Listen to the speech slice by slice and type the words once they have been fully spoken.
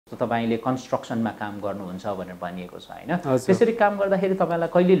तपाईले कन्स्ट्रक्सनमा काम गर्नुहुन्छ भनेर भनिएको छ हैन त्यसरी काम गर्दाखेरि तपाईलाई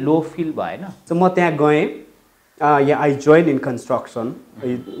कहिले लो फिल भएन सो म त्यहाँ गएँ I join in construction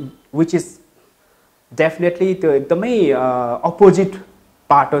which is definitely त्यो एकदमै अपोजिट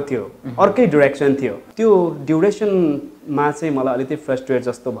बाटो थियो अर्कै डाइरेक्सन थियो त्यो ड्युरेसनमा चाहिँ मलाई अलिकति फ्रस्ट्रेट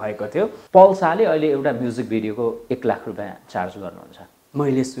जस्तो भएको थियो पल शाहले अहिले एउटा म्युजिक भिडियोको 1 लाख रुपैयाँ चार्ज गर्नुहुन्छ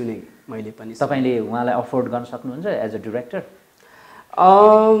मैले सुने मैले पनि तपाईले उहाँलाई अफोर्ड गर्न सक्नुहुन्छ as a director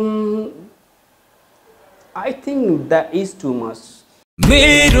I think that is too much.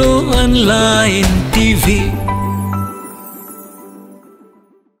 Mero online TV.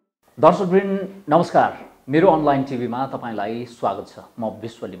 दर्शकवृन्द नमस्कार मेरो अनलाइन टिभीमा तपाईलाई स्वागत छ म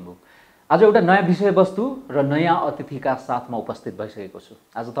विश्व लिम्बू आज एउटा नयाँ विषयवस्तु र नयाँ अतिथिका साथ म उपस्थित भइसकेको छु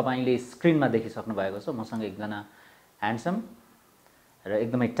आज तपाईले स्क्रिनमा देखिसक्नु भएको छ मसँग एकजना ह्यान्डसम र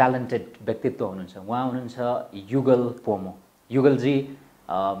एकदमै ट्यालेन्टेड व्यक्तित्व हुनुहुन्छ उहाँ हुनुहुन्छ युगल पोमो युगलजी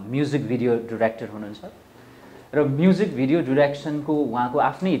म्युजिक भिडियो डाइरेक्टर हुनुहुन्छ र म्युजिक भिडियो डाइरेक्सनको उहाँको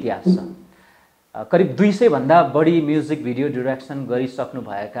आफ्नै इतिहास छ करिब 200 भन्दा बढी म्युजिक भिडियो डाइरेक्सन गरिसक्नु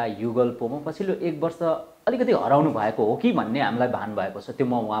भएका युगल पोमो पछिल्लो 1 वर्ष अलिकति हराउनु भएको हो कि भन्ने हामीलाई भान भएको छ त्यो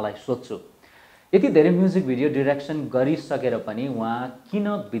म उहाँलाई सोध्छु यति धेरै म्युजिक भिडियो डाइरेक्सन गरिसकेर पनि उहाँ किन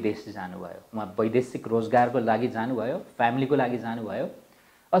विदेश जानुभयो उहाँ वैदेशिक रोजगारको लागि जानुभयो फ्यामिलीको लागि जानुभयो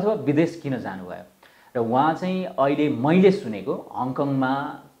अथवा विदेश किन जानुभयो र उहाँ चाहिँ अहिले मैले सुनेको हङकङमा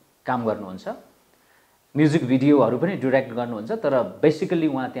काम गर्नुहुन्छ म्युजिक भिडियोहरू पनि डाइरेक्ट गर्नुहुन्छ तर बेसिकली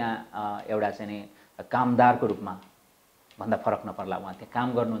उहाँ त्यहाँ एउटा चाहिँ कामदारको रूपमा भन्दा फरक नपर्ला उहाँ त्यहाँ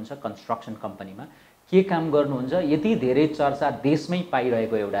काम गर्नुहुन्छ कन्स्ट्रक्सन कम्पनीमा के काम गर्नुहुन्छ यति धेरै चर्चा देशमै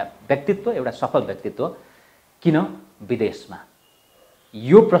पाइरहेको एउटा व्यक्तित्व एउटा सफल व्यक्तित्व किन विदेशमा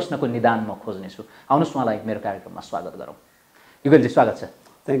यो प्रश्नको निदान म खोज्नेछु आउनुहोस् उहाँलाई मेरो कार्यक्रममा स्वागत गरौँ युगलजी स्वागत छ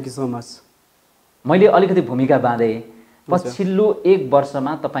थ्याङ्क यू सो मच मैले अलिकति भूमिका बाँधे पछिल्लो 1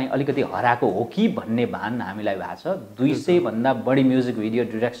 वर्षमा तपाईँ अलिकति हराएको हो कि भन्ने भान हामीलाई भएको छ 200 भन्दा बढी म्युजिक भिडियो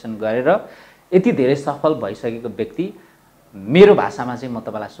डाइरेक्सन गरेर यति धेरै सफल भइसकेको व्यक्ति मेरो भाषामा चाहिँ म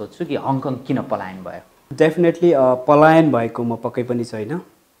तपाईलाई सोध्छु कि हङकङ किन पलायन भयो डेफिनेटली पलायन भएको म पक्कै पनि छैन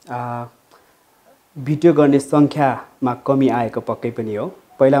भिडियो गर्ने सङ्ख्यामा कमी आएको पक्कै पनि हो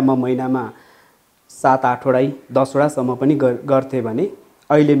पहिला म महिनामा 7-8 वटा 10 वटासम्म पनि गर्थेँ भने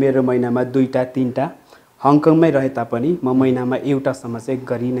अहिले मेरो महिनामा 2टा 3टा हङकङमै रहे तापनि म महिनामा एउटासम्म चाहिँ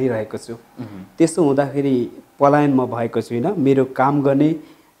गरि नै रहेको छु त्यसो हुँदाखेरि पलायन म भएको छुइनँ मेरो काम गर्ने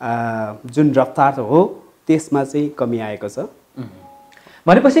जुन रफ्तार हो त्यसमा चाहिँ कमी आएको छ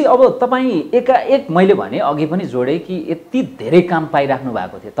भनेपछि अब तपाईँ एकाएक मैले भने अघि पनि जोडे कि यति धेरै काम पाइराख्नु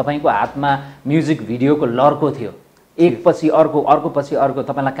भएको थियो तपाईँको हातमा म्युजिक भिडियोको लर्को थियो एक पछि अर्को अर्को पछि अर्को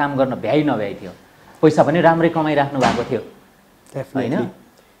तपाईँलाई काम गर्न भ्याइ नभ्याइ थियो पैसा पनि राम्रै कमाइराख्नु भएको थियो हैन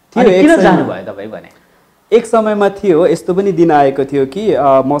किन जानुभयो तपाईँ भने एक समयमा थियो यस्तो पनि दिन आएको थियो कि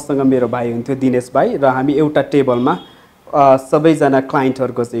मसँग मेरो भाइ हुन्थ्यो दिनेश भाइ र हामी एउटा टेबलमा सबैजना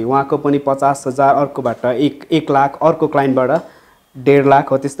क्लाइन्टहरूको चाहिँ उहाँको पनि 50,000 अर्कोबाट 1 लाख अर्को क्लाइन्टबाट 1.5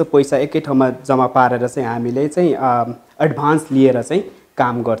 लाख हो त्यस्तो पैसा एकै ठाउँमा जम्मा पारेर चाहिँ हामीले चाहिँ एडभान्स लिएर चाहिँ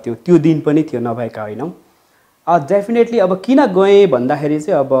काम गर्थ्यौँ त्यो दिन पनि थियो नभएका होइनौँ डेफिनेटली अब किन गएँ भन्दाखेरि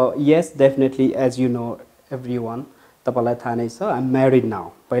चाहिँ अब यस definitely as you know everyone तपाईँलाई थाहा नै छ आइ एम म्यारिड नाउ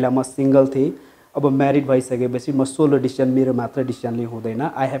पहिला म सिङ्गल थिएँ अब म्यारिड भइसकेपछि म सोलो डिसिजन मेरो मात्र डिसिजनले हुँदैन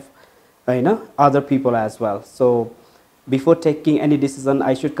आई हेभ हैन other people as well so before taking any decision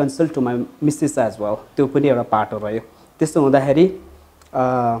I should consult to my Mrs as well त्यो पनि एउटा पाटो रह्यो त्यस्तो हुँदाखेरि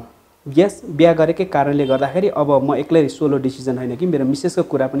यस बिहा गरेकै कारणले गर्दाखेरि अब म एक्लै सोलो डिसिजन होइन कि मेरो मिसेसको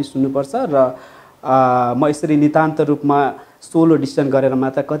कुरा पनि सुन्नुपर्छ र म यसरी नितान्त रूपमा सोलो डिसिजन गरेर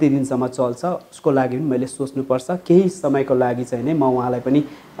मात्र कति दिनसम्म चल्छ उसको लागि पनि मैले सोच्नुपर्छ केही समयको लागि चाहिँ नै म उहाँलाई पनि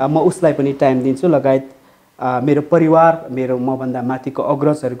म उसलाई पनि टाइम दिन्छु लगायत मेरो परिवार मेरो मभन्दा माथिको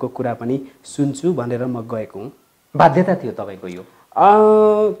अग्रजहरूको कुरा पनि सुन्छु भनेर म गएको हुँ बाध्यता थियो तपाईँको यो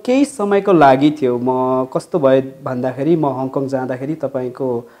केही समयको लागि थियो म कस्तो भयो भन्दाखेरि म हङकङ जाँदाखेरि तपाईँको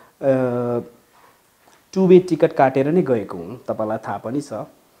 2 वे टिकट काटेर नै गएको हुँ तपाईँलाई थाहा पनि छ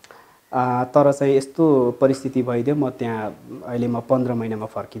तर चाहिँ यस्तो परिस्थिति भइदियो म त्यहाँ अहिले म 15 महिनामा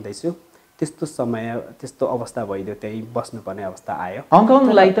फर्किँदैछु त्यस्तो समय त्यस्तो अवस्था भइदियो त्यही बस्नुपर्ने अवस्था आयो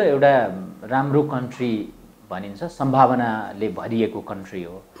हङकङलाई त एउटा राम्रो कन्ट्री भनिन्छ सम्भावनाले भरिएको कन्ट्री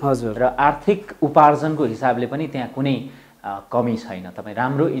हो हजुर र आर्थिक उपार्जनको हिसाबले पनि त्यहाँ कुनै कमी छैन तपाईँ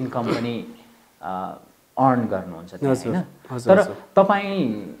राम्रो इन्कम पनि अर्न गर्नुहुन्छ हैन तर तपाईँ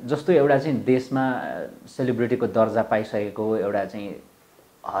जस्तो एउटा चाहिँ देशमा सेलिब्रिटीको दर्जा पाइसकेको एउटा चाहिँ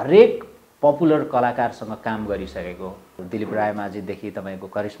हरेक पपुलर कलाकारसँग काम गरिसकेको दिलीप रायमाझीदेखि तपाईँको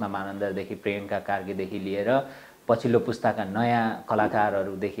करिश्मा मानन्दरदेखि प्रियङ्का कार्कीदेखि लिएर पछिल्लो पुस्ताका नयाँ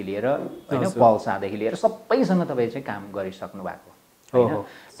कलाकारहरूदेखि लिएर हैन पल शाहदेखि लिएर सबैसँग तपाईँ चाहिँ काम गरिसक्नु भएको हैन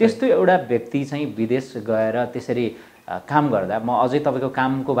त्यस्तो एउटा व्यक्ति चाहिँ विदेश गएर त्यसरी काम गर्दा म अझै तपाईको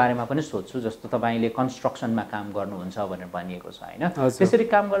कामको बारेमा पनि सोध्छु जस्तो तपाईले कन्स्ट्रक्सनमा काम गर्नुहुन्छ भनेर भनिएको छ हैन त्यसरी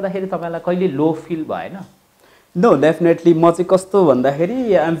काम गर्दाखेरि तपाईलाई कहिले लो फिल भएन नो डेफिनेटली म चाहिँ कस्तो भन्दाखेरि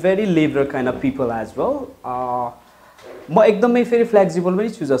I am very liberal kind of people as well म एकदमै फेरि फ्लेक्सिबल पनि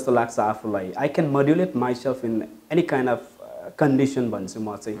छु जस्तो लाग्छ आफूलाई I can modulate myself in any kind of condition भन्छु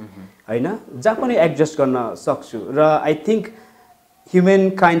म चाहिँ हैन जहाँ पनि एडजस्ट गर्न सक्छु र I think human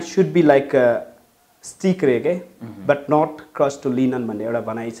kind should be like stick रे के but not cross to linen भन्ने एउटा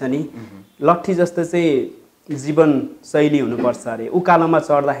भनाइ छ नि लट्ठी जस्तो चाहिँ जीवन शैली हुनुपर्छ अरे उकालोमा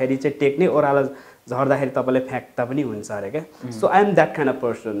चढ्दाखेरि चाहिँ टेक्ने ओह्रालो झर्दाखेरि तपाईँले फ्याक्दा पनि हुन्छ अरे क्या so I am that kind of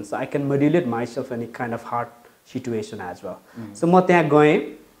person so I can modulate myself any kind of hard situation as well so म त्यहाँ गएँ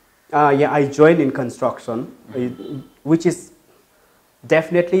या I join in construction which is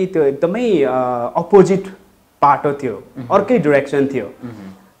definitely त्यो एकदमै अपोजिट बाटो थियो अर्कै डिरेक्सन थियो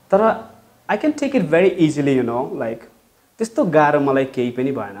तर I can take it very easily you know like त्यस्तो गाह्रो मलाई केही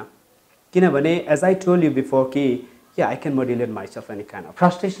पनि भएन किनभने as I told you before कि या I can modulate myself any kind of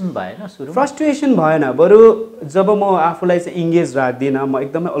frustration भएन सुरु फ्रस्ट्रेसन भएन बरु जब म आफूलाई चाहिँ इङ्गेज राख्दिनँ म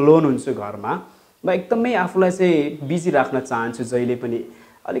एकदमै अलोन हुन्छु घरमा म एकदमै आफूलाई चाहिँ बिजी राख्न चाहन्छु जहिले पनि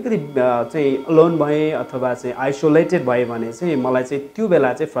अलिकति चाहिँ अलोन भएँ अथवा चाहिँ आइसोलेटेड भएँ भने चाहिँ मलाई चाहिँ त्यो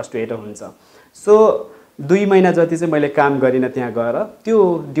बेला चाहिँ फ्रस्ट्रेट हुन्छ सो 2 महिना जति चाहिँ मैले काम गरिनँ त्यहाँ गएर त्यो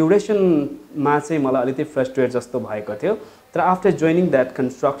ड्युरेसनमा चाहिँ मलाई अलिकति फ्रस्ट्रेट जस्तो भएको थियो तर आफ्टर जोइनिङ द्याट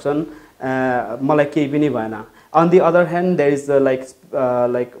कन्स्ट्रक्सन मलाई केही पनि भएन on the other hand there is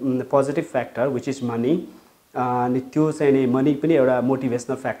like positive factor which is money अनि त्यो चाहिँ नि मनी पनि एउटा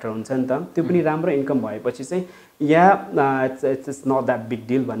मोटिभेसनल फ्याक्टर हुन्छ नि त त्यो पनि राम्रो इन्कम भएपछि चाहिँ या it's not that big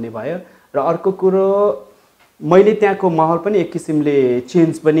deal भन्ने भयो र अर्को कुरो मैले त्यहाँको माहौल पनि एक किसिमले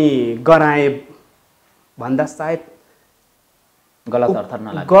चेन्ज पनि गराएँ भन्दा सायद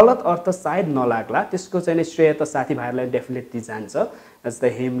गलत अर्थ सायद नलाग्ला त्यसको चाहिँ नि श्रेय त साथीभाइहरूलाई डेफिनेटली जान्छ जस्तै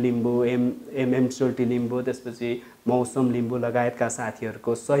लिम्बू एम सोल्टी लिम्बू त्यसपछि मौसम लिम्बू लगायतका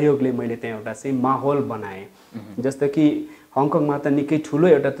साथीहरूको सहयोगले मैले त्यहाँ एउटा चाहिँ माहौल बनाएँ जस्तो कि हङकङमा त निकै ठुलो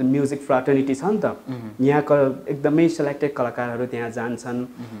एउटा त म्युजिक फ्राटर्निटी छ नि त यहाँको एकदमै सेलेक्टेड कलाकारहरू त्यहाँ जान्छन्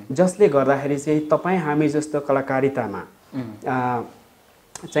जसले गर्दाखेरि चाहिँ तपाईँ हामी जस्तो कलाकारितामा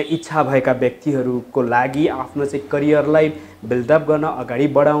चाहिँ इच्छा भएका व्यक्तिहरूको लागि आफ्नो चाहिँ करियरलाई बिल्डअप गर्न अगाडि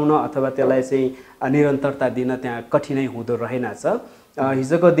बढाउन अथवा त्यसलाई चाहिँ निरन्तरता दिन त्यहाँ कठिनाइ हुँदो रहेनछ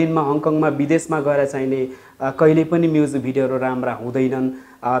हिजोको दिनमा हङकङमा विदेशमा गएर चाहिने कहिले पनि म्युजिक भिडियोहरू राम्रा हुँदैनन्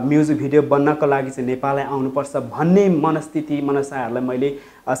म्युजिक भिडियो बन्नको लागि चाहिँ नेपाललाई आउनुपर्छ भन्ने मनस्थिति मनसायहरूलाई मैले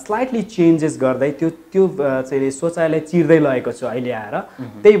स्लाइटली चेन्जेस गर्दै त्यो चाहिँ सोचाइलाई चिर्दै लगेको छु अहिले आएर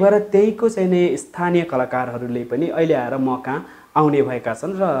त्यही भएर त्यहीको चाहिँ स्थानीय कलाकारहरूले पनि अहिले आएर म कहाँ आउने भएका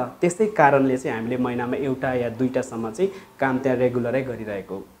छन् र त्यसै कारणले चाहिँ हामीले महिनामा एउटा या दुईटासम्म चाहिँ काम त्यहाँ रेगुलरै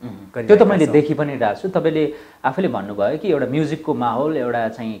गरिरहेको त्यो त मैले देखि पनि रहेको छु तपाईँले आफैले भन्नुभयो कि एउटा म्युजिकको माहौल एउटा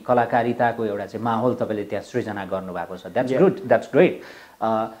चाहिँ कलाकारिताको एउटा चाहिँ माहौल तपाईँले त्यहाँ सृजना गर्नुभएको छ द्याट्स गुड द्याट्स ग्रेट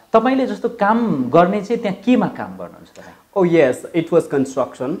तपाईँले जस्तो काम गर्ने चाहिँ त्यहाँ केमा काम गर्नुहुन्छ तपाईँ ओ यस इट वाज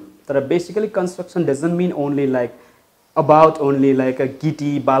कन्स्ट्रक्सन तर basically construction doesn't mean only like about only like a giti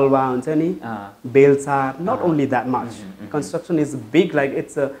balwa huncha ni belcha not only that much construction is big like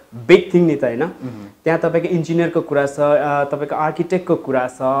it's a big thing ni ta haina त्यहाँ तपाईको engineer को कुरा छ तपाईको architect को कुरा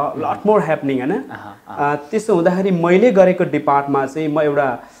छ lot more happening हैन त्यसो हुँदाखेरि मैले गरेको डिपार्टमा चाहिँ म एउटा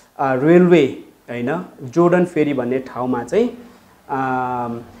रेलवे हैन जोर्डन फेरी भन्ने ठाउँमा चाहिँ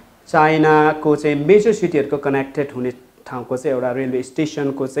चाइनाको चाहिँ मेजर सिटीहरुको कनेक्टेड हुने ठाउँको चाहिँ एउटा रेलवे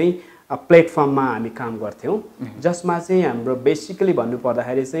स्टेशनको चाहिँ प्लेटफर्ममा हामी काम गर्थ्यौं जसमा चाहिँ हाम्रो बेसिकली भन्नु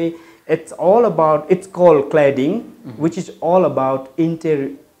पर्दाखेरि चाहिँ it's all about it's called cladding which is all about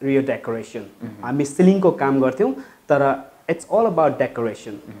interior decoration हामी सिलिङको काम गर्थ्यौं तर it's all about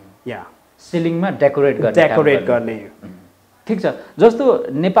decoration yeah सिलिङमा decorate गर्ने ठीक छ जस्तो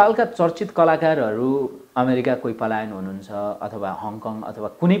नेपालका चर्चित कलाकारहरू अमेरिका कोही पलायन हुनुहुन्छ अथवा हङकङ अथवा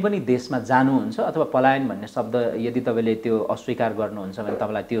कुनै पनि देशमा जानुहुन्छ अथवा पलायन भन्ने शब्द यदि तपाईले त्यो अस्वीकार गर्नुहुन्छ भने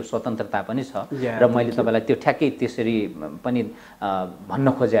तपाईलाई त्यो स्वतन्त्रता पनि छ र मैले तपाईलाई त्यो ठ्याक्कै त्यसरी पनि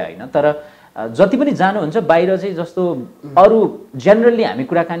भन्न खोजे हैन तर जति पनि जानुहुन्छ बाहिर चाहिँ जस्तो अरु जनरली हामी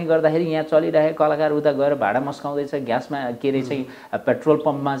कुराकानी गर्दाखेरि यहाँ चलिरहेको कलाकार उता गएर भाडा मस्काउँदैछ ग्यासमा के रे चाहिँ पेट्रोल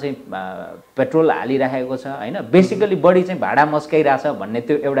पम्पमा चाहिँ पेट्रोल हालिरहेको छ हैन बेसिकली बढी चाहिँ भाडा मस्काइराछ भन्ने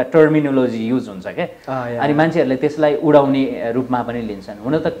त्यो एउटा टर्मिनोलोजी युज हुन्छ के अनि मान्छेहरुले त्यसलाई उडाउने रूपमा पनि लिन्छन्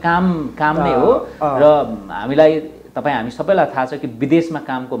हुन त काम नै हो र हामीलाई तपाई हामी सबैलाई थाहा छ कि विदेशमा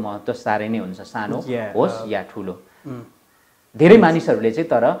कामको महत्त्व सारै नै हुन्छ सानो होस् या ठूलो धेरै मानिसहरूले चाहिँ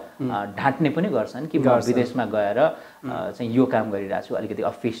तर ढाँट्ने पनि गर्छन् कि म विदेशमा गएर चाहिँ यो काम गरिरहेको छु, अलिकति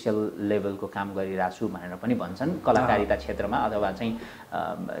अफिसियल लेभलको काम गरिरहेको छु भनेर पनि भन्छन् कलाकारिता क्षेत्रमा अथवा चाहिँ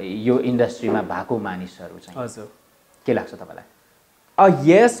यो इन्डस्ट्रीमा भएको मानिसहरू चाहिँ। हजुर, के लाग्छ तपाईँलाई?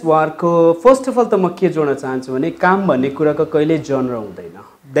 यस, उहाँहरूको फर्स्ट अफ अल त म के जोड्न चाहन्छु भने काम भन्ने कुराको कहिले जनर हुँदैन।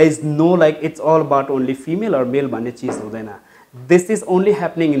 There is know like it's all about only female or मेल भन्ने चिज हुँदैन। This is only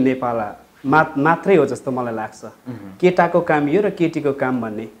happening in Nepal मात्रै हो जस्तो मलाई लाग्छ। केटाको काम यो र केटीको काम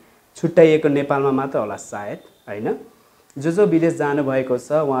भन्ने छुट्याइएको नेपालमा मात्र होला सायद, होइन? जो विदेश जानुभएको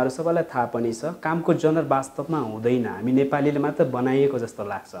छ उहाँहरू सबैलाई थाहा पनि छ कामको जनर वास्तवमा हुँदैन, हामी नेपालीले मात्र बनाइएको जस्तो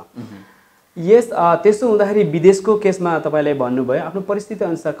लाग्छ। यस, त्यसो हुँदाखेरि विदेशको केसमा तपाईँले भन्नुभयो आफ्नो परिस्थिति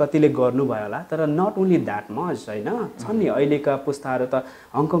अनुसार कतिले गर्नुभयो होला, तर नट ओन्ली द्याट मच, होइन? छन् नि अहिलेका पुस्ताहरू त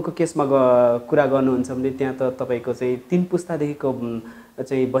हङकङको केसमा कुरा गर्नुहुन्छ भने त्यहाँ त तपाईँको चाहिँ 3 पुस्तादेखिको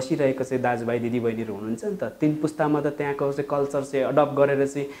चाहिँ बसिरहेको चाहिँ दाजुभाइ दिदीबहिनीहरू हुनुहुन्छ नि त। 3 पुस्तामा त त्यहाँको चाहिँ कल्चर चाहिँ अडप्ट गरेर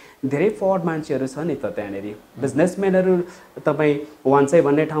चाहिँ धेरै फर्ड मान्छेहरू छ नि त त्यहाँनिर। बिजनेसम्यानहरू तपाईँ वान्साई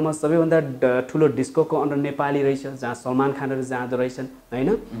भन्ने ठाउँमा सबैभन्दा ठुलो डिस्कोको अन्डर नेपाली रहेछ, जहाँ सलमान खानहरू जाँदो रहेछन्, होइन?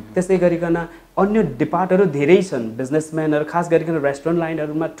 त्यसै गरिकन अन्य डिपार्टहरू धेरै छन् बिजनेसम्यानहरू, खास गरिकन रेस्टुरेन्ट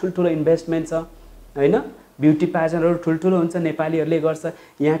लाइनहरूमा ठुल्ठुलो इन्भेस्टमेन्ट छ, होइन? ब्युटी प्याजनहरू ठुल्ठुलो हुन्छ, नेपालीहरूले गर्छ।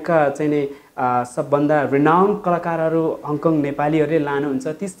 यहाँका चाहिँ नि सबभन्दा रिनाउन्ड कलाकारहरू हङकङ नेपालीहरूले लानुहुन्छ।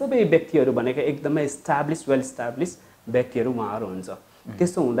 ती सबै व्यक्तिहरू भनेको एकदमै इस्टाब्लिस वेल इस्टाब्लिस व्यक्तिहरू उहाँहरू हुन्छ।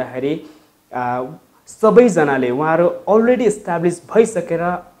 त्यसो हुँदाखेरि सबैजनाले उहाँहरू अलरेडी इस्टाब्लिस भइसकेर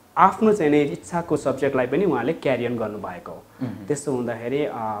आफ्नो चाहिँ नि इच्छाको सब्जेक्टलाई पनि उहाँले क्यारी अन गर्नुभएको हो। त्यसो हुँदाखेरि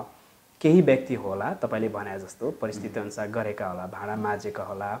केही व्यक्ति होला तपाईँले भने जस्तो परिस्थिति अनुसार गरेका होला, भाँडा माझेका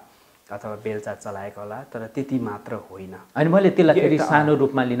होला अथवा बेलचा चलाएको होला, तर त्यति मात्र होइन। अनि मैले त्यसलाई फेरि सानो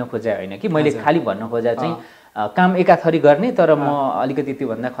रूपमा लिन खोजे होइन कि मैले खालि भन्न खोजे चाहिँ काम एकाथरी गर्ने तर म अलिकति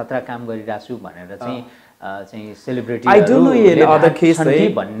त्योभन्दा खतरा काम गरिरहेको छु भनेर चाहिँ celebrity I don't know any other case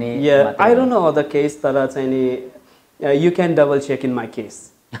भन्ने I don't know other case, तर चाहिँ नि you can double check in my case,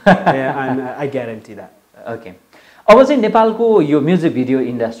 I guarantee that. Okay, अब चाहिँ नेपालको यो म्युजिक भिडियो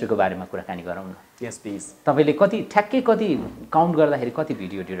इन्डस्ट्रीको बारेमा कुराकानी गरौँ न। यस प्लिज। तपाईँले ठ्याक्कै कति काउन्ट गर्दाखेरि कति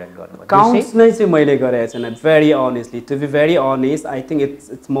भिडियो डिरेक्ट गर्नुभयो? काउन्ट्स नै चाहिँ मैले गरेको छैन, very honestly, to be very honest I think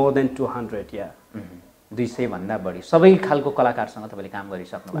it's more than 200 या 200 भन्दा बढी सबै खालको कलाकारसँग तपाईँले काम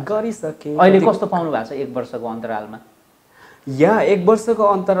गरिसक्नु भएको? गरिसकेँ। अहिले कस्तो पाउनु भएको छ 1 वर्षको अन्तरालमा? या 1 वर्षको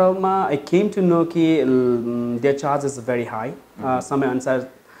अन्तरालमा आई केम टु नो कि there charge is very high. समयअनुसार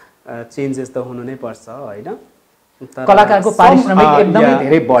चेन्जेस त हुनु नै पर्छ, होइन? कलाकारको पारिश्रमिक एकदमै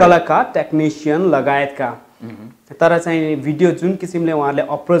धेरै बढ्यो, कलाकार टेक्निसियन लगायतका। तर चाहिँ भिडियो जुन किसिमले उहाँहरूले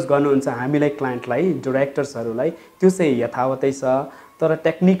अप्रोच गर्नुहुन्छ हामीलाई, क्लाइन्टलाई, डिरेक्टर्सहरूलाई, त्यो चाहिँ यथावतै छ। तर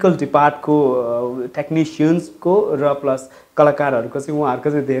टेक्निकल डिपार्टको टेक्निसियन्सको र प्लस कलाकारहरूको चाहिँ उहाँहरूको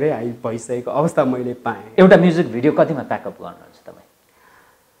चाहिँ धेरै हाई भइसकेको अवस्था मैले पाएँ। एउटा म्युजिक भिडियो कतिमा प्याकअप गर्नुहुन्छ तपाईँ?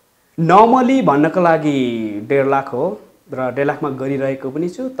 नर्मली भन्नको लागि 1.5 लाख हो र 1.5 लाखमा गरिरहेको पनि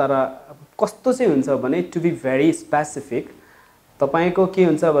छु। तर कस्तो चाहिँ हुन्छ भने टु बी भेरी स्पेसिफिक तपाईँको के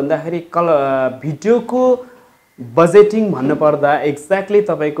हुन्छ भन्दाखेरि भिडियोको बजेटिङ भन्नुपर्दा एक्ज्याक्टली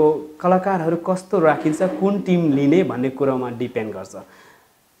तपाईँको कलाकारहरू कस्तो राखिन्छ, कुन टिम लिने भन्ने कुरामा डिपेन्ड गर्छ,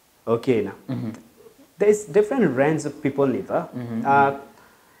 हो कि होइन? There is different range of people नि त।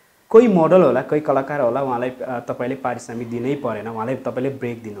 कोही मोडल होला, कोही कलाकार होला, उहाँलाई तपाईँले पारिश्रमिक दिनै परेन, उहाँलाई तपाईँले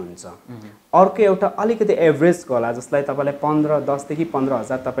ब्रेक दिनुहुन्छ। अर्को एउटा अलिकति एभरेजको होला जसलाई तपाईँले 10 देखि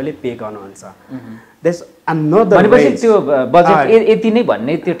 15,000 तपाईँले पे गर्नुहुन्छ। देयर अनदर भनेपछि त्यो बजेट यति नै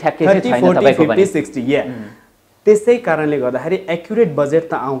भन्ने त्यो ठ्याक्कै चाहिँ छैन तपाईको पनि? 40, 50, 60 या। त्यसै कारणले गर्दाखेरि एक्युरेट बजेट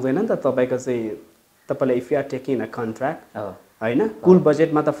त आउँदैन नि त तपाईँको चाहिँ। तपाईँले if you are taking a contract, होइन, कुल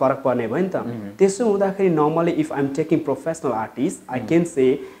बजेटमा त फरक पर्ने भयो नि त। त्यसो हुँदाखेरि normally if I am taking professional artist I can say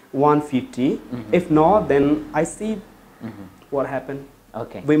 150, if not then I see what happen.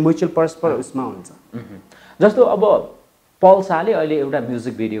 Okay. We mutual परस्पर उसमा हुन्छ। जस्तो अब पल शाहले अहिले एउटा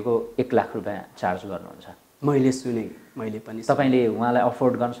म्युजिक भिडियोको 1 लाख रुपैयाँ चार्ज गर्नुहुन्छ। मैले सुने, मैले पनि। तपाईले उहाँलाई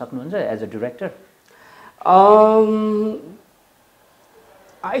अफोर्ड गर्न सक्नुहुन्छ as a director?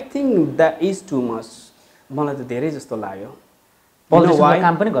 I think that is too much. मलाई त धेरै जस्तो लाग्यो। पलसँग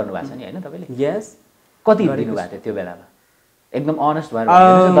काम पनि गर्नु भएको छ नि हैन तपाईले? यस। कति दिनु भएको थियो त्यो बेलामा? एकदम अनेस्ट भएर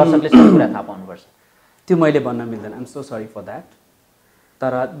दर्शकले सबै कुरा थाहा पाउनुपर्छ। त्यो मैले भन्न मिल्दैन, आइ am so sorry for that.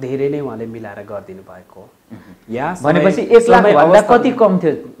 तर धेरै नै उहाँले मिलाएर गरिदिनु भएको। या भनेपछि 1 लाख भन्दा कति कम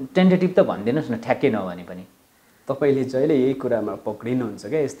थियो? टेन्टेटिभ त भनिदिनुस् न, ठ्याक्कै नभने पनि। तपाईले जहिले यही कुरामा पक्रिनुहुन्छ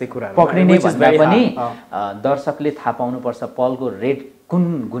क्या यस्तै कुराहरु पक्रिने भन्दा पनि दर्शकले थाहा पाउनुपर्छ पलको रेट कुन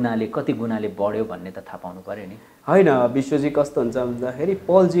गुनाले कति गुनाले बढ्यो भन्ने त थाहा पाउनु पर्यो नि हैन विश्वजी कस्तो हुन्छ भन्दाखेरि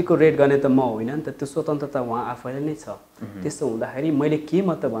पलजीको रेट गर्ने त म होइन नि त त्यो स्वतन्त्रता उहाँ आफैले नै छ त्यसो हुँदाखेरि मैले के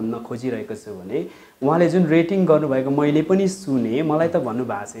म त भन्न खोजिरहेको छु भने उहाँले जुन रेटिङ गर्नुभएको मैले पनि सुने मलाई त भन्नु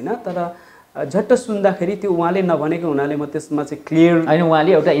भएको छैन तर झट्ट सुन्दाखेरि त्यो उहाँले नभनेको हुनाले म त्यसमा चाहिँ क्लियर हैन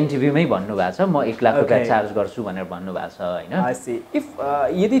उहाँले एउटा इन्टरभ्यूमै भन्नु भएको छ म 1 लाख रुपैयाँ चार्ज गर्छु भनेर भन्नु भएको छ हैन इफ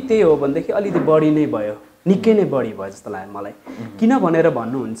यदि त्यही हो भनेदेखि अलिकति बढी नै भयो निकै नै बढी भयो जस्तो लाग्यो मलाई किन भनेर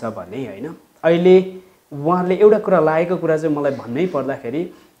भन्नुहुन्छ भने हैन अहिले उहाँले एउटा कुरा लागेको कुरा चाहिँ मलाई भन्नै पर्दाखेरि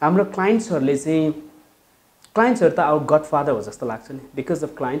हाम्रो क्लाइन्ट्सहरुले चाहिँ क्लाइन्ट्सहरु त आवर गडफादर हो जस्तो लाग्छ नि because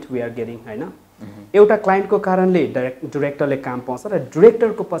of client we are getting हैन एउटा क्लाइन्टको कारणले डाइरेक्टरले काम पाउँछ र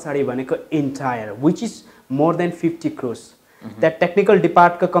डाइरेक्टरको पछाडी भनेको entire which is more than 50 crores that technical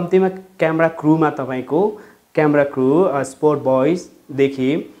डिपार्टको कम्तीमा क्यामेरा क्रूमा तपाईको क्यामेरा क्रू स्पोर्ट बॉयज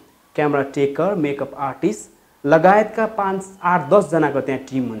देखि क्यामेरा टेकर मेकअप आर्टिस्ट लगायतका 5 8 10 जनाको त्यहाँ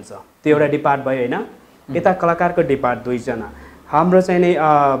टिम हुन्छ त्यो एउटा डिपार्ट भयो हैन यता कलाकारको डिपार्ट 2 जना हाम्रो चाहिँ नि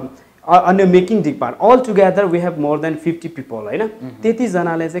अन्य making depart all together we have more than 50 people हैन त्यति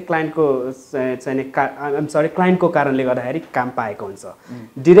जनाले चाहिँ क्लाइन्टको चाहिँ नि आइम सरी क्लाइन्टको कारणले गर्दाखेरि काम पाएको हुन्छ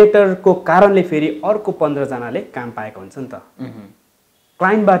डाइरेक्टरको कारणले फेरि अर्को 15 जनाले काम पाएको हुन्छ नि त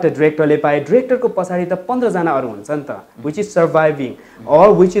क्लाइन्टबाट डाइरेक्टरले पाए डाइरेक्टरको पछाडी त 15 जना अरु हुन्छ नि त which is surviving or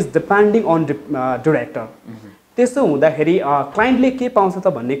which is depending on director त्यसो हुँदाखेरि क्लाइन्टले के पाउँछ त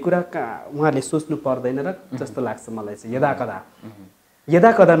भन्ने कुरा उहाँले सोच्नु पर्दैन र जस्तो लाग्छ मलाई चाहिँ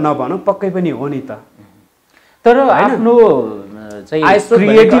यदाकदा नभनौँ पक्कै पनि हो नि त तर आफ्नो चाहिँ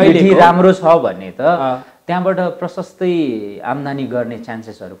क्रिएटिभिटी राम्रो छ भने त त्यहाँबाट प्रशस्तै आम्दानी गर्ने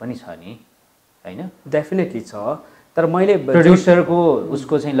चान्सेसहरु पनि छ नि हैन डेफिनेटली छ तर मैले प्रोड्युसरको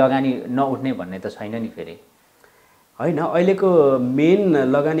उसको चाहिँ लगानी नउठ्ने भन्ने त छैन नि फेरि हैन अहिलेको मेन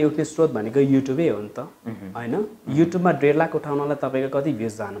लगानी उठ्ने स्रोत भनेको युट्युबै हो नि त हैन युट्युबमा 1.5 लाख उठाउनलाई तपाईको कति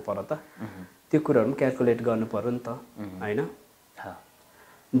भ्युज जानु पर्यो त त्यो कुराहरु पनि क्याल्कुलेट गर्नु पर्यो नि त हैन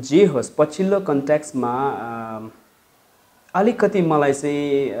जे होस् पछिल्लो कन्टेक्स्टमा अलिकति मलाई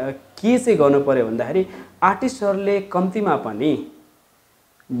चाहिँ के चाहिँ गर्नु पर्यो भन्दाखेरि आर्टिस्टहरुले कम्तीमा पनि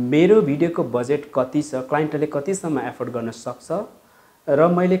मेरो भिडियोको बजेट कति छ क्लाइन्टले कतिसम्म एफोर्ड गर्न सक्छ र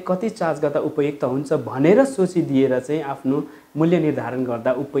मैले कति चार्ज गर्दा उपयुक्त हुन्छ भनेर सोचिदिएर चाहिँ आफ्नो मूल्य निर्धारण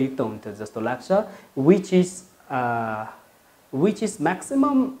गर्दा उपयुक्त हुन्थ्यो जस्तो लाग्छ which is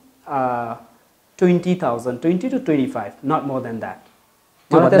maximum 20,000 20 to 25 not more than that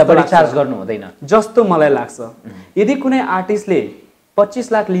त्योभन्दा बढी चार्ज गर्नु हुँदैन जस्तो मलाई लाग्छ यदि कुनै आर्टिस्टले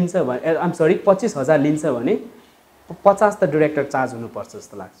 25 लाख लिन्छ भने आइम सरी 25,000 लिन्छ भने 50 त डाइरेक्टर चार्ज हुनुपर्छ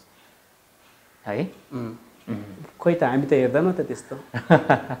जस्तो लाग्छ है खोइ त हामी त हेर्दैन त त्यस्तो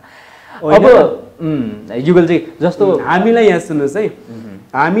अब युगलजी जस्तो हामीलाई यहाँ सुन्नुस् है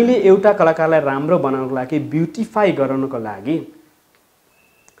हामीले एउटा कलाकारलाई राम्रो बनाउनको लागि ब्युटिफाई गराउनको लागि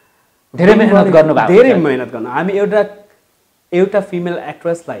धेरै मेहनत गर्नु हामी एउटा फिमेल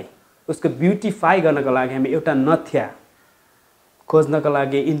एक्ट्रेसलाई उसको ब्युटिफाई गर्नको लागि हामी एउटा नथ्या खोज्नको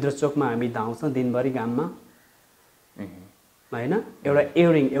लागि इन्द्रचोकमा हामी धाउँछौँ दिनभरि गाममा हैन एउटा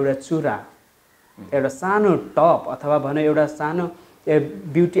इयरिङ एउटा चुरा एउटा सानो टप अथवा भने एउटा सानो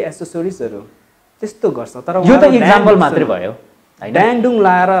ब्युटी एक्सेसरिजहरु त्यस्तो गर्छ तर यो त एक्जाम्पल मात्रै भयो हैन ड्याङडुङ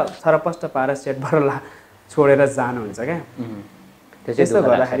लाएर छरपष्ट पारेर सेटबाट छोडेर जानुहुन्छ क्या त्यसो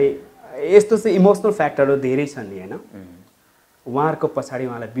गर्दाखेरि यस्तो चाहिँ इमोसनल फ्याक्टरहरु धेरै छन् नि हैन उहाँहरुको पछाडी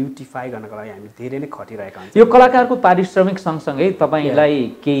उहाँलाई ब्युटिफाई गर्नको लागि हामी धेरै नै खटिरहेका हुन्छौँ यो कलाकारको पारिश्रमिक सँगसँगै तपाईलाई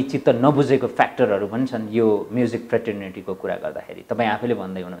केही चित्त नबुझेको फ्याक्टरहरु पनि छन् यो म्युजिक फ्रेटर्निटीको कुरा गर्दाखेरि तपाई आफैले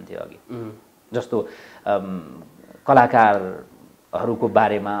भन्दै हुनुहुन्थ्यो अघि जस्तो कलाकारहरुको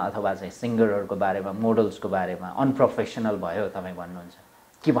बारेमा अथवा चाहिँ सिंगरहरुको बारेमा मोडल्सको बारेमा अनप्रोफेसनल भयो तपाई भन्नुहुन्छ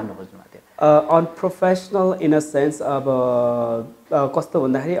के भन्नु खोज्नु भएको थियो अनप्रोफेसनल इन अ सेन्स अब कस्तो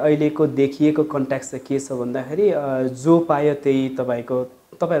भन्दाखेरि अहिलेको देखिएको कन्टेक्स्ट चाहिँ के छ भन्दाखेरि जो पायो त्यही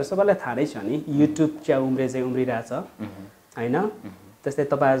तपाईहरु सबैलाई थाहा नै छ नि युट्युब च्या उम्रिरहेछ हैन त्यस्तै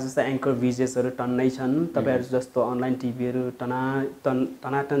तपाईहरु जस्तो एंकर भिजेसहरु टन्नै छन् तपाईहरु जस्तो अनलाइन टिभीहरु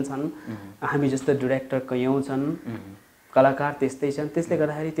टनाटन छन् हामी जस्तो डाइरेक्टर कयौं छन् कलाकार त्यस्तै छन् त्यसले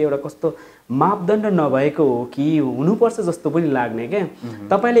गर्दाखेरि त्यो एउटा कस्तो मापदण्ड नभएको हो कि हुनुपर्छ जस्तो पनि लाग्ने के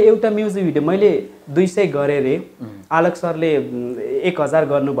तपाईले एउटा म्युजिक भिडियो मैले 200 गरे रे आलोक सरले 1000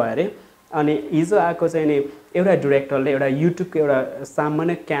 गर्नु भयो रे अनि हिजो आको चाहिँ नि एउटा डाइरेक्टरले एउटा युट्युबको एउटा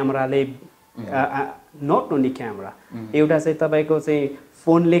सामान्य क्यामेराले नट ओन्ली क्यामेरा एउटा चाहिँ तपाईको चाहिँ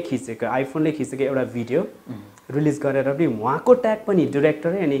फोनले खिचेको आइफोनले खिचेको एउटा भिडियो रिलिज गरेर पनि उहाँको ट्याग पनि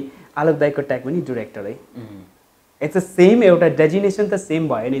डाइरेक्टरै अनि आलोक दाइको ट्याग पनि डाइरेक्टरै इट्स अ सेम एउटा डेजिनेसन त सेम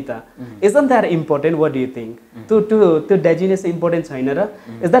भयो नि त isn't that important what do you think त्यो डेजिनेसन इम्पोर्टेन्ट छैन र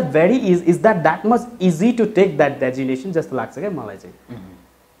is that very is that much easy to take that डेजिनेसन जस्तो लाग्छ क्या मलाई चाहिँ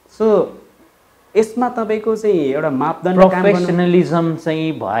सो यसमा तपाईँको चाहिँ एउटा मापदण्ड प्रोफेसनलिजम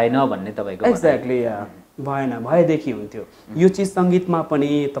चाहिँ भएन भन्ने तपाईँको एक्ज्याक्टली भएन भएदेखि हुन्थ्यो यो चिज सङ्गीतमा पनि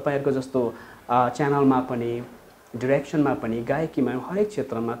तपाईँहरूको जस्तो च्यानलमा पनि डिरेक्सनमा पनि गायकीमा हरेक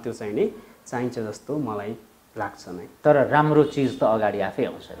क्षेत्रमा त्यो चाहिँ नि चाहिन्छ जस्तो मलाई लाग्छ नै तर राम्रो चिज त अगाडि आफै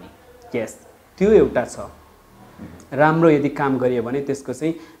आउँछ नि यस त्यो एउटा छ राम्रो यदि काम गरियो भने त्यसको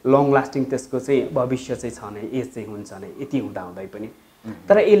चाहिँ लङ लास्टिङ त्यसको चाहिँ भविष्य चाहिँ छ नै एज चाहिँ हुन्छ नै यति हुँदाहुँदै पनि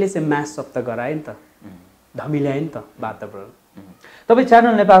तर यसले चाहिँ म्यासअप त गरायो नि त धमिल्यायो नि त वातावरण तपाईँ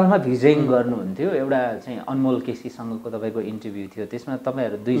च्यानल नेपालमा भिजिङ गर्नुहुन्थ्यो एउटा चाहिँ अनमोल केसीसँगको तपाईँको इन्टरभ्यू थियो त्यसमा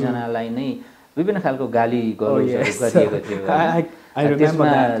तपाईँहरू दुईजनालाई नै विभिन्न खालको गाली गलौजहरू गरिएको थियो त्यसमा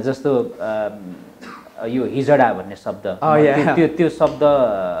जस्तो यो हिजडा भन्ने शब्द त्यो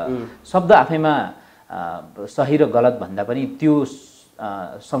शब्द आफैमा सही र गलत भन्दा पनि त्यो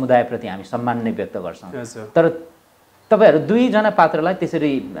समुदायप्रति हामी सम्मान नै व्यक्त गर्छौँ तर तपाईँहरू दुईजना पात्रलाई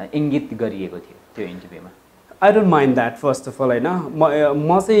त्यसरी इङ्गित गरिएको थियो त्यो इन्टरभ्यूमा I don't mind that first of all होइन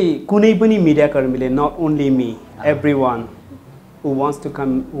म चाहिँ कुनै पनि मिडियाकर्मीले not only me every one who wants to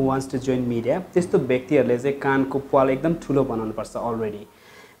come who wants to join media त्यस्तो व्यक्तिहरूले चाहिँ कानको पाल एकदम ठुलो बनाउनुपर्छ अलरेडी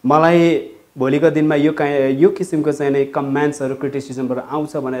मलाई भोलिको दिनमा यो किसिमको चाहिँ नै कमेन्ट्सहरू क्रिटिसिजमबाट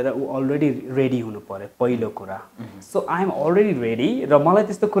आउँछ भनेर ऊ अलरेडी रेडी हुनु पर्यो पहिलो कुरा so I am already ready र मलाई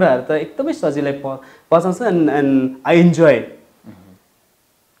त्यस्तो कुराहरू त एकदमै सजिलै पचाउँछ एन्ड आई इन्जोय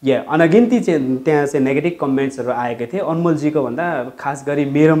अनगिन्ती चाहिँ त्यहाँ चाहिँ नेगेटिभ कमेन्ट्सहरू आएको थियो अनमोलजीको भन्दा खास गरी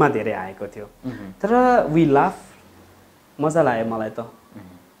मेरोमा धेरै आएको थियो तर वी लाफ मजा लाग्यो मलाई त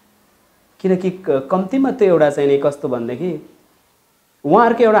किनकि कम्तीमा त्यो एउटा चाहिँ नि कस्तो भनेदेखि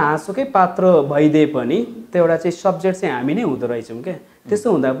उहाँहरूको एउटा हाँसोकै पात्र भइदिए पनि त्यो एउटा चाहिँ सब्जेक्ट चाहिँ हामी नै हुँदो रहेछौँ क्या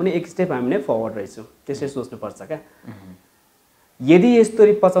त्यसो हुँदा पनि एक स्टेप हामी नै फरवर्ड रहेछौँ त्यसै सोच्नुपर्छ क्या यदि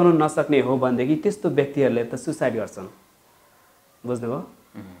यस्तोरी पचाउन नसक्ने हो भनेदेखि त्यस्तो व्यक्तिहरूले त सुसाइड गर्छन् बुझ्नुभयो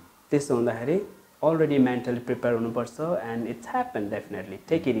त्यसो हुँदाखेरि अलरेडी मेन्टली प्रिपेयर हुनुपर्छ and it's happen definitely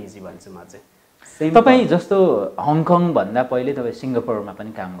take it easy भन्छु म चाहिँ तपाईँ जस्तो हङकङ भन्दा पहिले तपाईँ सिङ्गापुरमा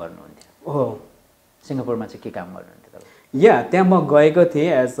पनि काम गर्नुहुन्थ्यो हो सिङ्गापुरमा चाहिँ के काम गर्नुहुन्थ्यो तपाईँ त्यहाँ म गएको थिएँ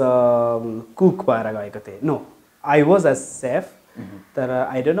एज अ कुक भएर गएको थिएँ no I was as safe तर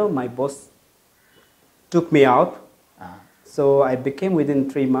I don't know my bus took me out so I became within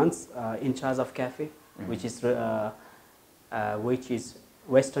 3 months in charge of cafe which is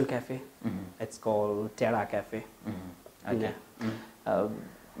Western cafe. It's called Terra Cafe.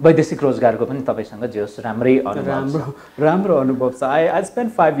 वैदेशिक रोजगारको पनि तपाईसँग जे होस् राम्रै राम्रो अनुभव छ I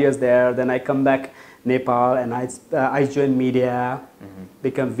spent 5 years there then I come back Nepal and I joined media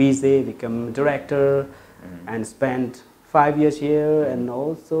become VJ become director and spent 5 years here and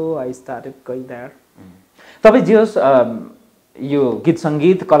also I started going there तपाईँ जे होस् यो गीत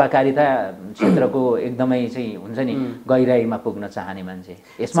सङ्गीत कलाकारिता क्षेत्रको एकदमै चाहिँ हुन्छ नि गहिराइमा पुग्न चाहने मान्छे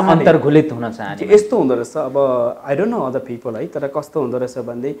यसमा अन्तर्घुलित हुन चाहने यस्तो हुँदो रहेछ अब I don't know other people है तर कस्तो हुँदो रहेछ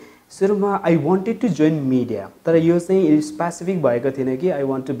भन्दै सुरुमा I wanted to join media तर यो चाहिँ स्पेसिफिक भएको थिएन कि I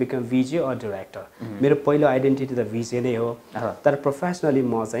want to become भिजे or director मेरो पहिलो आइडेन्टिटी त भिजे नै हो तर प्रोफेसनली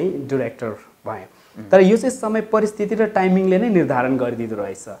म चाहिँ डिरेक्टर भएँ तर यो चाहिँ समय परिस्थिति र टाइमिङले नै निर्धारण गरिदिँदो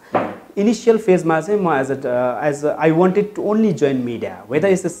रहेछ इनिसियल फेजमा चाहिँ म as I wanted to only join media weather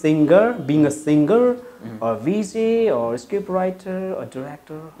is a singer being a singer or भिजे or script writer or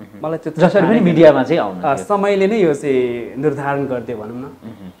director मलाई त्यो जसरी पनि मिडियामा चाहिँ आउनु समयले नै यो चाहिँ निर्धारण गरिदियो भनौँ न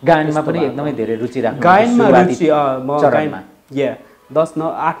गायनमा पनि एकदमै धेरै रुचि राख्नु गायनमा रुचि म गायनमा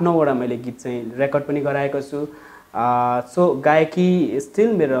 8-9 वटा मैले गीत चाहिँ रेकर्ड पनि गराएको छु सो गायकी स्टिल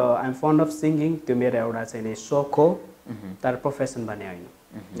मेरो आइ एम फन्ड अफ सिङ्गिङ त्यो मेरो एउटा चाहिँ सोख हो तर प्रोफेसन भने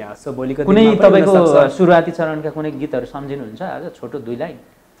होइन सो भोलिको कुनै तपाईँको सुरुवाती चरणका कुनै गीतहरू सम्झिनुहुन्छ आज छोटो 2 लाइन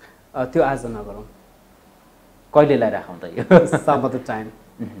त्यो आज नगरौँ कहिलेलाई राखौँ त यो सम अफ द टाइम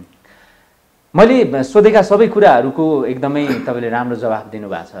मैले सोधेका सबै कुराहरूको एकदमै तपाईँले राम्रो जवाफ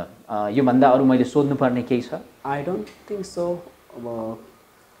दिनुभएको छ योभन्दा अरू मैले सोध्नुपर्ने केही छ आई डोन्ट थिङ्क सो अब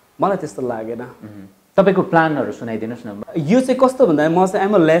मलाई त्यस्तो लागेन तपाईँको प्लानहरू सुनाइदिनुहोस् न यो चाहिँ कस्तो भन्दा म चाहिँ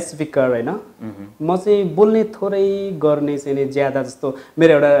एम अ लेस स्पिकर होइन म चाहिँ बोल्ने थोरै गर्ने चाहिँ ज्यादा जस्तो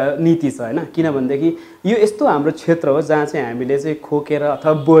मेरो एउटा नीति छ होइन किनभनेदेखि यो यस्तो हाम्रो क्षेत्र हो जहाँ चाहिँ हामीले चाहिँ खोकेर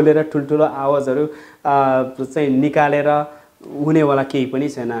अथवा बोलेर ठुल्ठुलो आवाजहरू चाहिँ निकालेर हुनेवाला केही पनि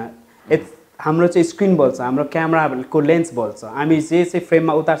छैन हाम्रो चाहिँ स्क्रिन बोल्छ हाम्रो क्यामेराको लेन्स बोल्छ हामी जे चाहिँ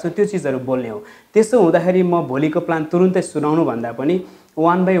फ्रेममा उतार्छौँ त्यो चिजहरू बोल्ने हो त्यसो हुँदाखेरि म भोलिको प्लान तुरुन्तै सुनाउनु भन्दा पनि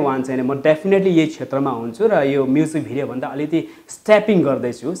 1 by 1 चाहिँ म डेफिनेटली यही क्षेत्रमा हुन्छु र यो म्युजिक भिडियोभन्दा अलिकति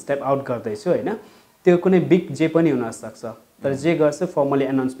स्टेप आउट गर्दैछु होइन त्यो कुनै बिग जे पनि हुनसक्छ तर जे गर्छु फर्मली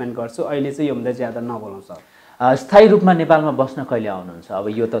एनाउन्समेन्ट गर्छु अहिले चाहिँ योभन्दा ज्यादा नबोलाउँ सर स्थायी रूपमा नेपालमा बस्न कहिले आउनुहुन्छ अब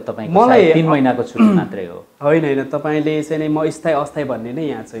यो त तपाईँको मलाई 3 महिनाको छुट्टी मात्रै हो होइन तपाईँले चाहिँ नि म स्थायी अस्थायी भन्ने नै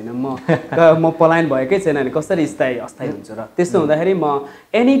यहाँ छैन म पलायन भएकै छैन भने कसरी स्थायी अस्थायी हुन्छ र त्यस्तो हुँदाखेरि म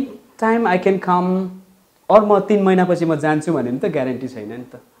any time I can com or म 3 महिनापछि म जान्छु भने त ग्यारेन्टी छैन नि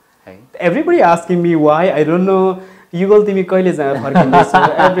त everybody asking me why I don't know युगल तिमी कहिले फर्किँदैछौ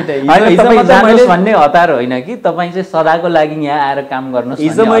एभ्री डे जानुहोस् भन्ने हतार होइन कि तपाईँ चाहिँ सदाको लागि यहाँ आएर काम गर्नुहोस्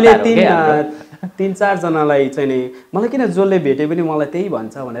हिजो मैले 3-4 जनालाई चाहिँ नि मलाई किन जसले भेटे पनि मलाई त्यही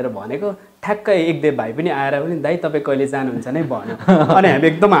भन्छ भनेर भनेको ठ्याक्कै एक देव भाइ पनि आएर पनि दाइ तपाईँ कहिले जानुहुन्छ नै भन्यो अनि हामी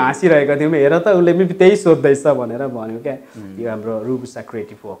एकदम हाँसिरहेका थियौँ हेर त उसले पनि त्यही सोध्दैछ भनेर भन्यो क्या यो हाम्रो रुबुसा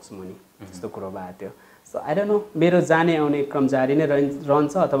क्रिएटिभ वर्क्स मुनि त्यस्तो कुरो भएको थियो सो आई डोन्ट नो मेरो जाने आउने क्रम जारी नै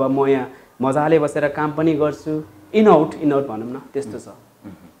रहन्छ अथवा म यहाँ मजाले बसेर काम पनि गर्छु इन आउट भनौँ न त्यस्तो छ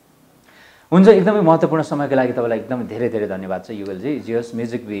हुन्छ एकदमै महत्त्वपूर्ण समयको लागि तपाईँलाई एकदमै धेरै धेरै धन्यवाद छ युगलजी जे होस्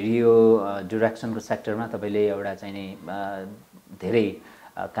म्युजिक भिडियो डिरेक्सनको सेक्टरमा तपाईँले एउटा चाहिँ नि धेरै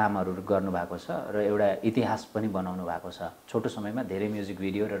कामहरू गर्नुभएको छ र एउटा इतिहास पनि बनाउनु भएको छ छोटो समयमा धेरै म्युजिक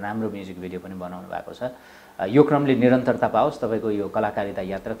भिडियो र राम्रो म्युजिक भिडियो पनि बनाउनु भएको छ यो क्रमले निरन्तरता पाओस् तपाईँको यो कलाकारिता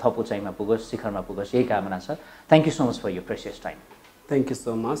यात्रा थप उचाइमा पुगोस् शिखरमा पुगोस् यही कामना छ thank you so much for यो precious time thank you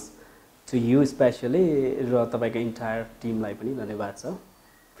so much to you specially र तपाईँको इन्टायर टिमलाई पनि धन्यवाद छ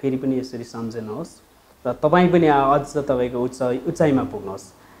फेरि पनि यसरी सम्झनुहोस् र तपाईँ पनि अझ तपाईँको उचाइमा पुग्नुहोस्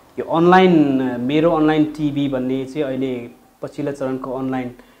यो अनलाइन मेरो अनलाइन टिभी भन्ने चाहिँ अहिले पछिल्लो चरणको अनलाइन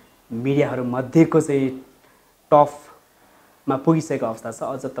मिडियाहरू मध्येको चाहिँ टपमा पुगिसकेको अवस्था छ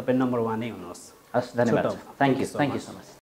अझ तपाईँ नम्बर 1 नै हुनुहोस् हस् धन्यवाद थ्याङ्क यू सो मच